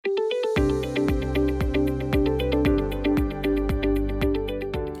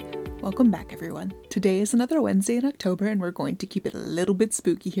Welcome back, everyone. Today is another Wednesday in October, and we're going to keep it a little bit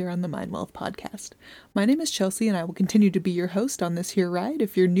spooky here on the MindWellth podcast. My name is Chelsea, and I will continue to be your host on this here ride.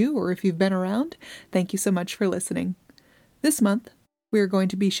 If you're new or if you've been around, thank you so much for listening. This month, we are going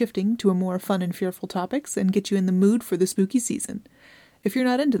to be shifting to a more fun and fearful topics and get you in the mood for the spooky season. If you're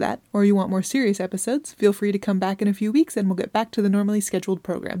not into that, or you want more serious episodes, feel free to come back in a few weeks and we'll get back to the normally scheduled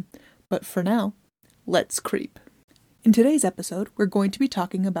program. But for now, let's creep. In today's episode, we're going to be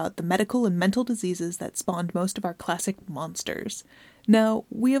talking about the medical and mental diseases that spawned most of our classic monsters. Now,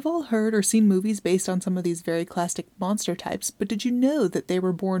 we have all heard or seen movies based on some of these very classic monster types, but did you know that they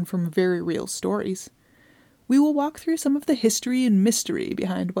were born from very real stories? We will walk through some of the history and mystery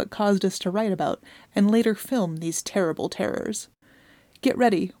behind what caused us to write about and later film these terrible terrors. Get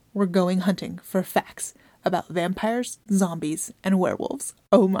ready, we're going hunting for facts about vampires, zombies, and werewolves.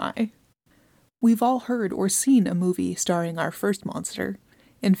 Oh my! We've all heard or seen a movie starring our first monster.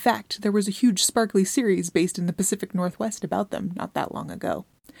 In fact, there was a huge sparkly series based in the Pacific Northwest about them not that long ago.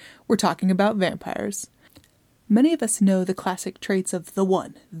 We're talking about vampires. Many of us know the classic traits of the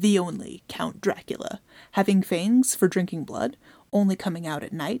one, the only, Count Dracula, having fangs for drinking blood, only coming out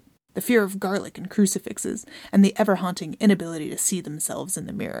at night, the fear of garlic and crucifixes, and the ever-haunting inability to see themselves in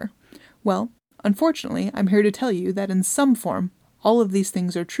the mirror. Well, unfortunately, I'm here to tell you that in some form, all of these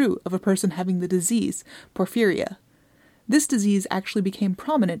things are true of a person having the disease, porphyria. This disease actually became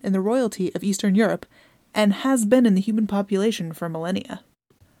prominent in the royalty of Eastern Europe and has been in the human population for millennia.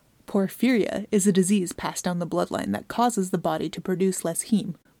 Porphyria is a disease passed down the bloodline that causes the body to produce less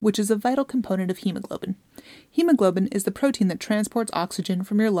heme, which is a vital component of hemoglobin. Hemoglobin is the protein that transports oxygen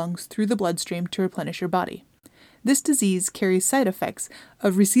from your lungs through the bloodstream to replenish your body. This disease carries side effects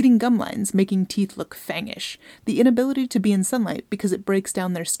of receding gum lines, making teeth look fangish, the inability to be in sunlight because it breaks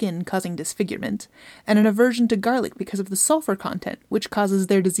down their skin, causing disfigurement, and an aversion to garlic because of the sulfur content, which causes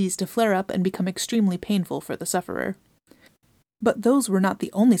their disease to flare up and become extremely painful for the sufferer. But those were not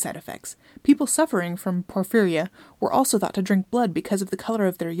the only side effects. People suffering from porphyria were also thought to drink blood because of the color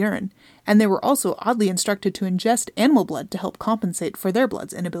of their urine, and they were also oddly instructed to ingest animal blood to help compensate for their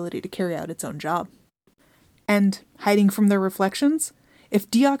blood's inability to carry out its own job. And hiding from their reflections?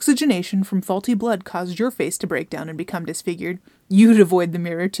 If deoxygenation from faulty blood caused your face to break down and become disfigured, you'd avoid the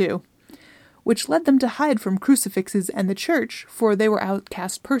mirror too. Which led them to hide from crucifixes and the church, for they were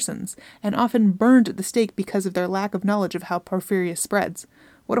outcast persons, and often burned at the stake because of their lack of knowledge of how porphyria spreads.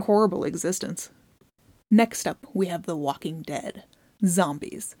 What a horrible existence. Next up, we have the walking dead.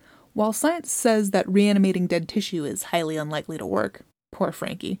 Zombies. While science says that reanimating dead tissue is highly unlikely to work, poor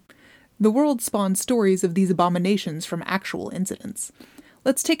Frankie, the world spawned stories of these abominations from actual incidents.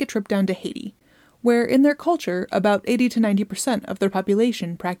 Let's take a trip down to Haiti, where in their culture, about 80 to 90% of their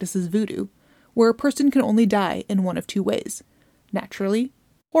population practices voodoo, where a person can only die in one of two ways, naturally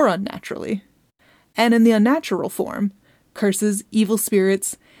or unnaturally. And in the unnatural form, curses, evil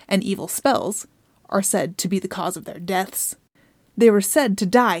spirits, and evil spells are said to be the cause of their deaths. They were said to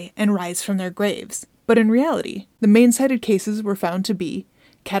die and rise from their graves, but in reality, the main cited cases were found to be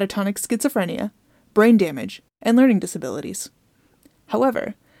catatonic schizophrenia, brain damage, and learning disabilities.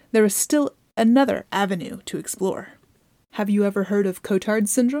 However, there is still another avenue to explore. Have you ever heard of Cotard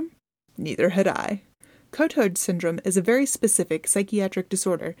syndrome? Neither had I. Cotard syndrome is a very specific psychiatric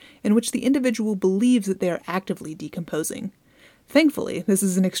disorder in which the individual believes that they are actively decomposing. Thankfully, this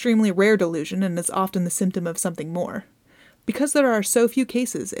is an extremely rare delusion and is often the symptom of something more. Because there are so few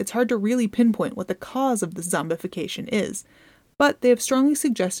cases, it's hard to really pinpoint what the cause of the zombification is, but they have strongly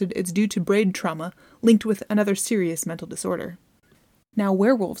suggested it's due to brain trauma linked with another serious mental disorder. Now,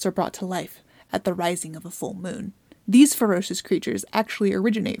 werewolves are brought to life at the rising of a full moon. These ferocious creatures actually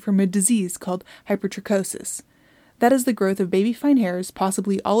originate from a disease called hypertrichosis. That is the growth of baby fine hairs,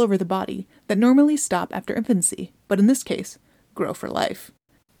 possibly all over the body, that normally stop after infancy, but in this case, grow for life.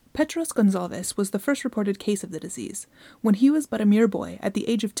 Petros Gonçalves was the first reported case of the disease. When he was but a mere boy, at the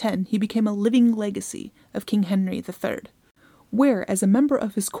age of 10, he became a living legacy of King Henry III. Where, as a member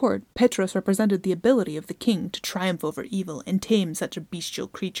of his court, Petros represented the ability of the king to triumph over evil and tame such a bestial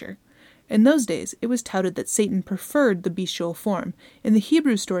creature. In those days, it was touted that Satan preferred the bestial form, in the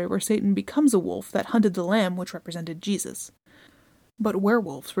Hebrew story where Satan becomes a wolf that hunted the lamb which represented Jesus. But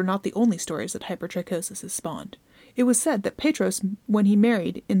werewolves were not the only stories that hypertrichosis has spawned. It was said that Petros, when he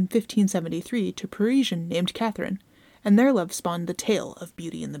married in 1573 to a Parisian named Catherine, and their love spawned the tale of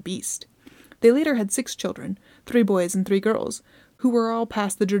Beauty and the Beast. They later had 6 children, 3 boys and 3 girls, who were all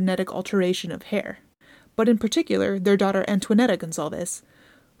past the genetic alteration of hair. But in particular, their daughter Antoinette Gonçalves,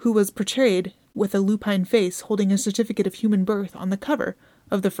 who was portrayed with a lupine face holding a certificate of human birth on the cover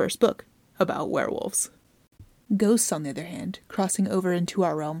of the first book about werewolves. Ghosts, on the other hand, crossing over into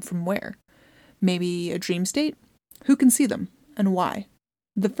our realm from where? Maybe a dream state? Who can see them, and why?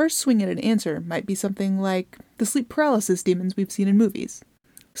 The first swing at an answer might be something like the sleep paralysis demons we've seen in movies.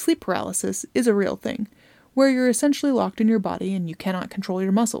 Sleep paralysis is a real thing, where you're essentially locked in your body and you cannot control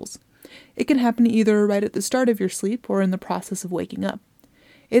your muscles. It can happen either right at the start of your sleep or in the process of waking up.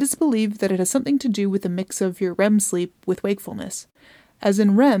 It is believed that it has something to do with a mix of your REM sleep with wakefulness. As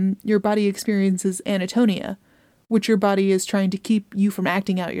in REM, your body experiences anatonia, which your body is trying to keep you from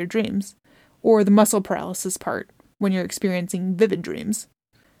acting out your dreams, or the muscle paralysis part, when you're experiencing vivid dreams.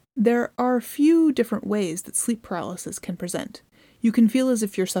 There are a few different ways that sleep paralysis can present. You can feel as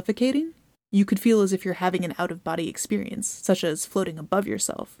if you're suffocating. You could feel as if you're having an out-of-body experience, such as floating above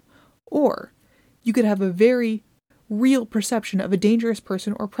yourself. Or you could have a very real perception of a dangerous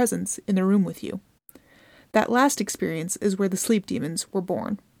person or presence in the room with you. That last experience is where the sleep demons were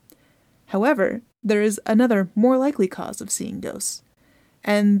born. However, there is another, more likely cause of seeing ghosts,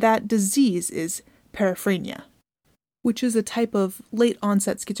 and that disease is paraphrenia, which is a type of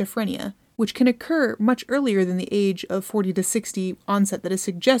late-onset schizophrenia, which can occur much earlier than the age of 40 to 60 onset that is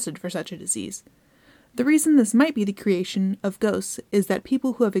suggested for such a disease. The reason this might be the creation of ghosts is that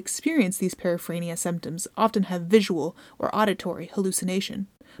people who have experienced these paraphrenia symptoms often have visual or auditory hallucination,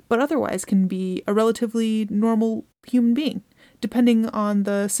 but otherwise can be a relatively normal human being, depending on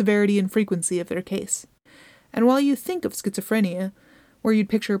the severity and frequency of their case. And while you think of schizophrenia, where you'd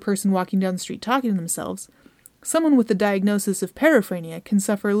picture a person walking down the street talking to themselves, someone with the diagnosis of paraphrenia can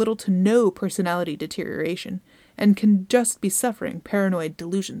suffer little to no personality deterioration, and can just be suffering paranoid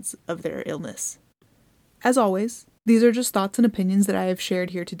delusions of their illness. As always, these are just thoughts and opinions that I have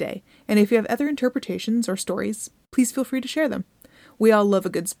shared here today, and if you have other interpretations or stories, please feel free to share them. We all love a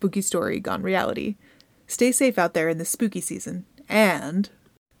good spooky story gone reality. Stay safe out there in this spooky season, and,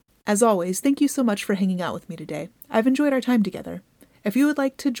 as always, thank you so much for hanging out with me today. I've enjoyed our time together. If you would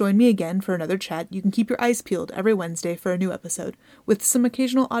like to join me again for another chat, you can keep your eyes peeled every Wednesday for a new episode, with some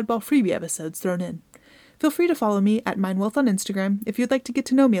occasional oddball freebie episodes thrown in. Feel free to follow me at MindWellth on Instagram if you'd like to get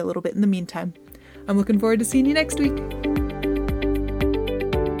to know me a little bit in the meantime. I'm looking forward to seeing you next week.